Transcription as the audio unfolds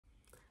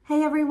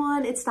Hey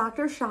everyone, it's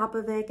Dr.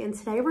 Shopovick, and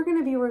today we're going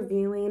to be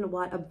reviewing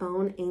what a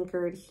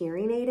bone-anchored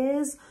hearing aid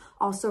is,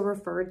 also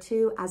referred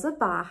to as a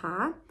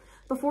BAHA.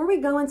 Before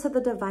we go into the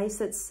device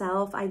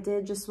itself, I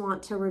did just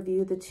want to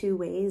review the two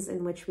ways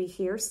in which we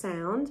hear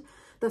sound.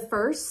 The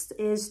first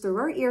is through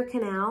our ear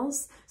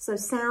canals. So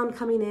sound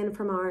coming in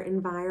from our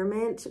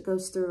environment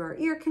goes through our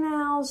ear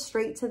canals,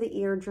 straight to the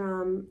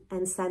eardrum,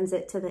 and sends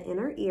it to the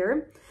inner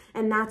ear.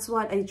 And that's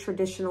what a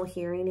traditional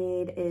hearing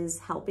aid is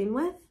helping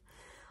with.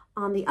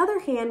 On the other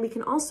hand, we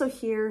can also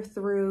hear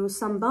through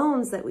some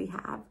bones that we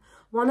have.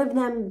 One of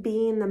them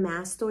being the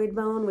mastoid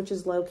bone, which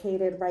is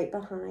located right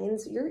behind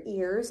your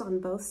ears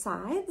on both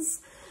sides.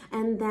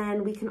 And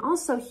then we can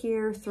also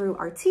hear through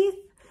our teeth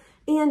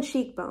and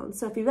cheekbones.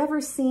 So if you've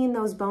ever seen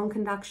those bone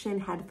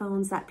conduction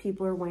headphones that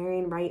people are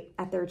wearing right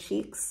at their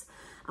cheeks,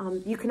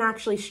 you can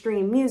actually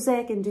stream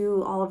music and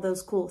do all of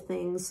those cool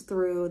things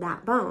through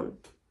that bone.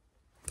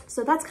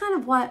 So that's kind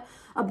of what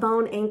a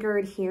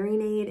bone-anchored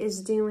hearing aid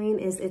is doing,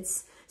 is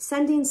it's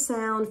sending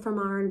sound from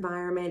our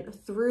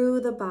environment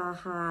through the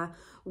BAHA,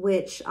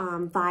 which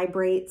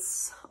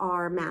vibrates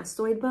our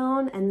mastoid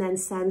bone and then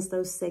sends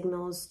those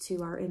signals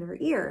to our inner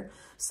ear.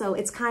 So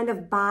it's kind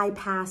of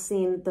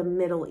bypassing the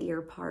middle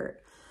ear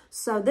part.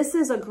 So this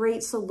is a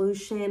great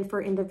solution for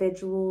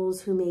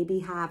individuals who maybe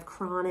have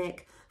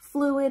chronic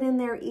fluid in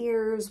their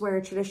ears where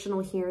a traditional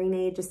hearing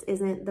aid just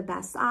isn't the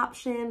best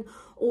option,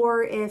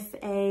 or if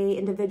a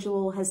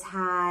individual has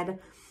had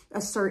a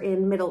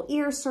certain middle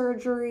ear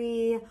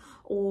surgery,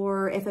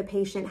 or if a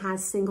patient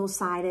has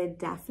single-sided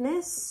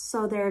deafness.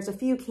 So there's a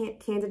few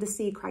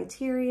candidacy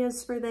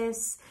criterias for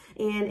this,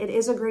 and it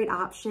is a great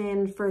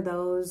option for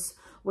those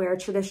where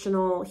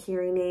traditional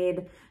hearing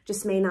aid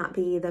just may not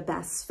be the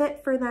best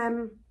fit for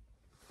them.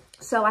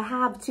 So I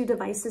have two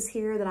devices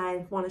here that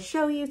I want to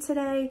show you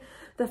today.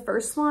 The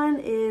first one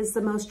is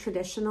the most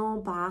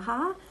traditional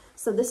BAHA.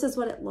 So this is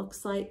what it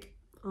looks like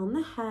on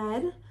the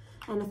head.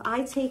 And if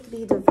I take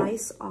the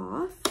device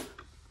off,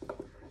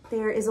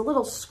 there is a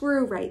little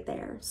screw right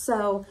there.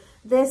 So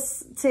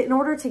in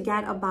order to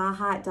get a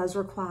BAHA, it does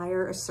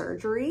require a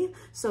surgery.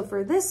 So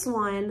for this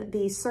one,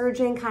 the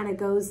surgeon kind of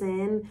goes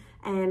in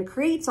and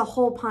creates a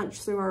hole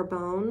punch through our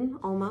bone,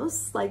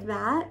 almost like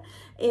that.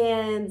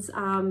 And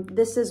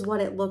this is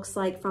what it looks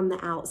like from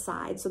the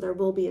outside. So there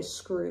will be a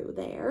screw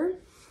there.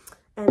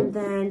 And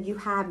then you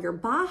have your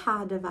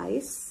BAHA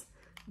device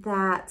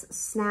that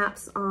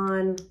snaps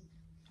on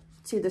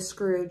to the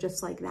screw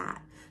just like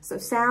that. So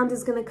sound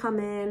is going to come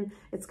in,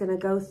 it's going to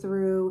go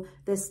through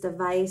this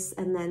device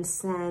and then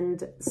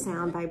send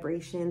sound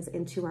vibrations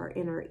into our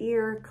inner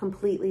ear,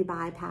 completely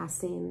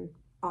bypassing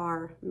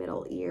our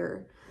middle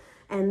ear.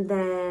 And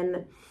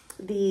then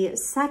the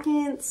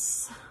second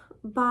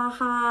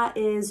BAHA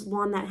is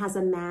one that has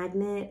a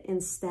magnet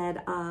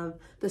instead of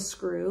the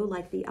screw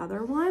like the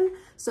other one.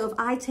 So if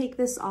I take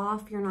this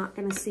off, you're not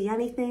going to see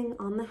anything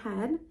on the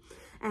head.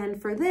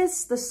 And for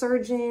this, the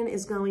surgeon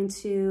is going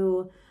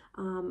to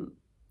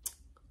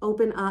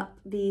open up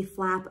the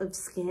flap of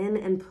skin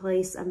and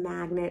place a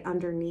magnet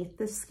underneath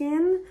the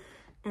skin.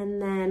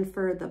 And then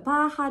for the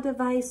BAHA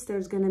device,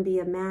 there's going to be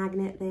a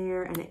magnet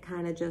there and it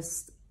kind of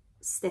just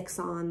sticks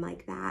on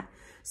like that.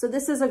 So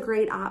this is a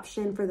great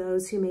option for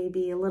those who may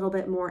be a little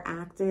bit more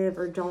active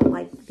or don't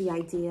like the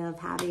idea of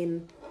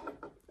having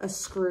a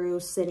screw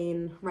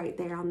sitting right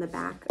there on the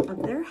back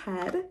of their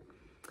head.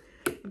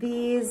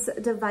 These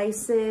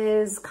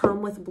devices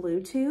come with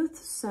Bluetooth,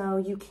 so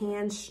you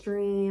can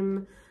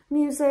stream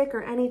music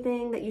or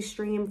anything that you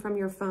stream from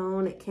your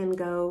phone. It can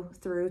go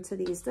through to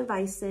these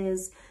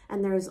devices.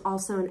 And there's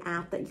also an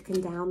app that you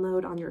can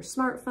download on your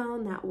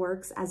smartphone that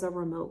works as a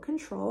remote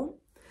control.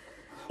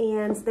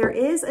 And there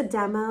is a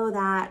demo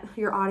that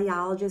your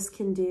audiologist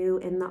can do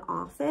in the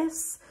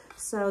office.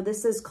 So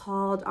this is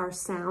called our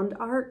Sound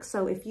Arc.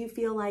 So if you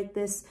feel like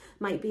this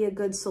might be a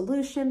good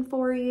solution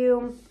for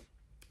you,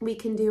 we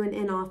can do an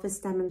in-office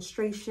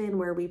demonstration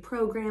where we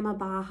program a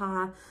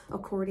BAHA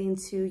according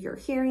to your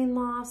hearing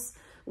loss.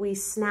 We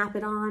snap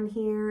it on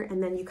here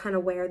and then you kind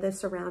of wear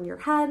this around your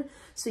head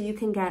so you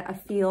can get a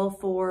feel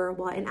for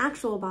what an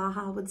actual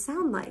BAHA would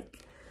sound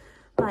like.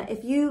 But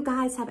if you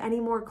guys have any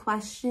more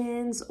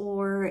questions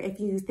or if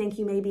you think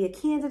you may be a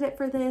candidate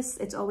for this,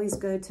 it's always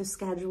good to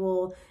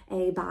schedule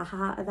a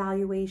BAHA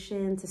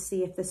evaluation to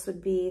see if this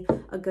would be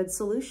a good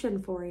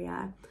solution for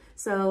you.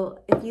 So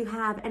if you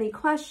have any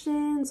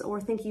questions or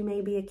think you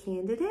may be a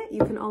candidate,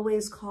 you can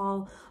always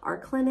call our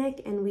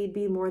clinic and we'd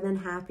be more than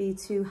happy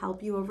to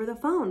help you over the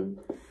phone.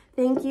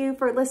 Thank you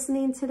for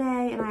listening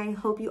today, and I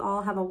hope you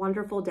all have a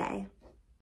wonderful day.